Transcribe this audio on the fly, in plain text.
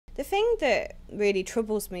The thing that really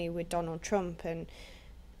troubles me with Donald Trump and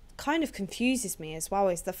kind of confuses me as well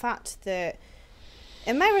is the fact that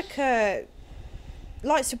America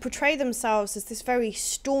likes to portray themselves as this very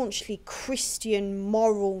staunchly Christian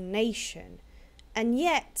moral nation, and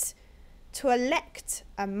yet to elect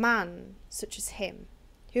a man such as him,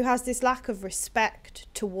 who has this lack of respect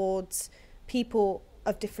towards people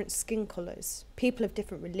of different skin colours, people of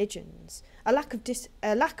different religions, a lack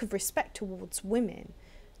of respect towards women,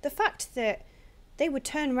 the fact that they would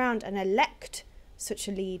turn around and elect such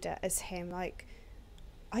a leader as him, like,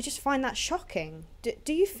 I just find that shocking.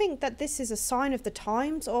 Do you think that this is a sign of the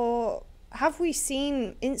times, or have we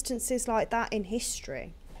seen instances like that in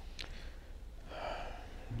history?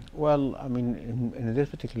 Well, I mean, in this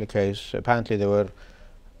particular case, apparently there were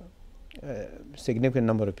a significant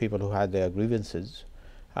number of people who had their grievances,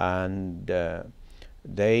 and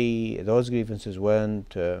those grievances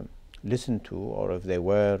weren't listened to, or if they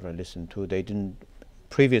were listened to, they didn't.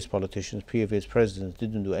 Previous politicians, previous presidents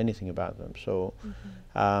didn't do anything about them. So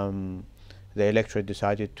the electorate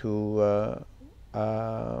decided to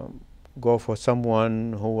go for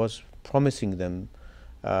someone who was promising them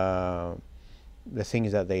the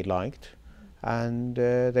things that they liked, and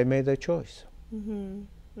they made their choice.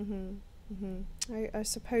 I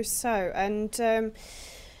suppose so. And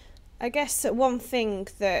I guess one thing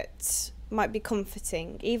that might be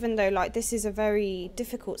comforting, even though like this is a very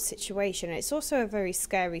difficult situation, it's also a very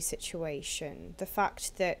scary situation, the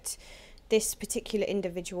fact that this particular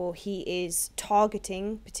individual, he is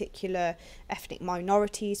targeting particular ethnic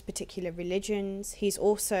minorities, particular religions. He's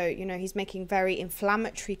also, you know, he's making very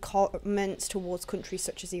inflammatory comments towards countries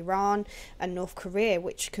such as Iran and North Korea,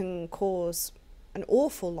 which can cause an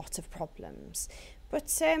awful lot of problems. But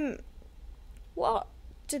what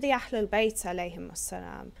do the Ahlul Bayt alayhim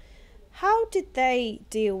as-salam, how did they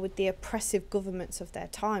deal with the oppressive governments of their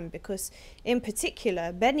time? Because in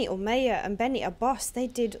particular, Bani Umayyah and Bani Abbas, they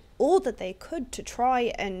did all that they could to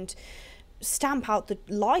try and stamp out the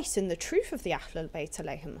light and the truth of the Ahlul Bayt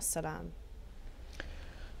alayhim as-salam.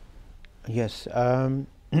 Yes.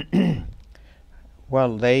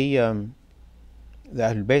 Well, the Ahlul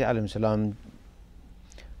Bayt alayhim salam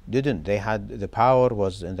didn't. They had, the power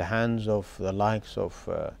was in the hands of the likes of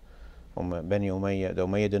Bani Umayyah, the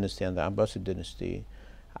Umayyad dynasty and the Abbasid dynasty,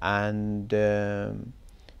 and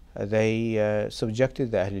they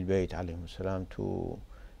subjected the Ahlul Bayt alayhim salam to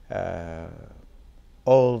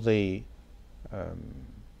all the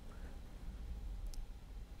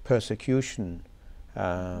persecution,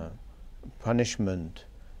 punishment,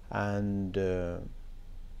 and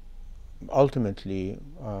ultimately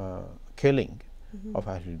killing of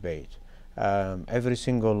Ahlul Bayt. Every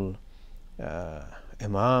single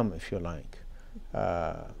Imam, if you like,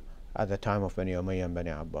 at the time of Bani Umayyah and Bani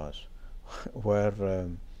Abbas were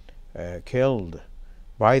killed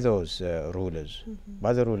by those rulers,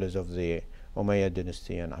 by the rulers of the Umayyad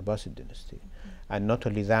dynasty and Abbasid dynasty. And not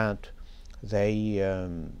only that, they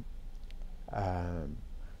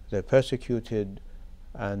persecuted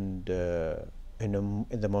and in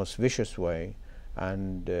the most vicious way,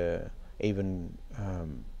 and even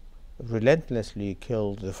relentlessly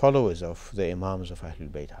killed the followers of the Imams of Ahlul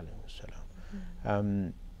Bayt alayhim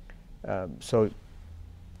salam. So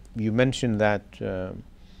you mentioned that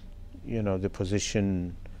you know, the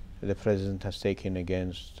position the president has taken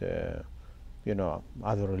against you know,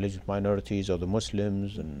 other religious minorities or the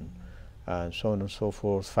Muslims and so on and so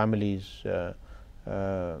forth. Families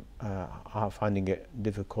are finding it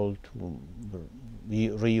difficult to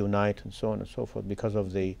reunite and so on and so forth because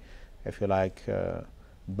of the, if you like,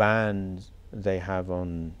 bans they have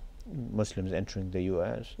on Muslims entering the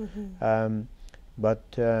US. But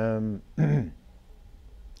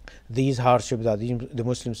these hardships that the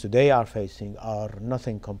Muslims today are facing are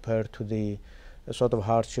nothing compared to the sort of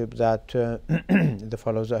hardship that the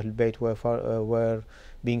followers of Ahlul Bayt were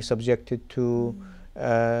being subjected to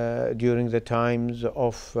during the times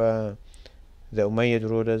of the Umayyad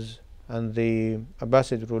rulers and the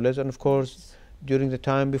Abbasid rulers, and of course during the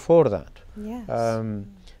time before that. Yes.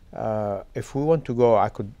 If we want to go, I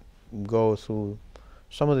could go through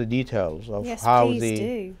some of the details of how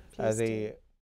the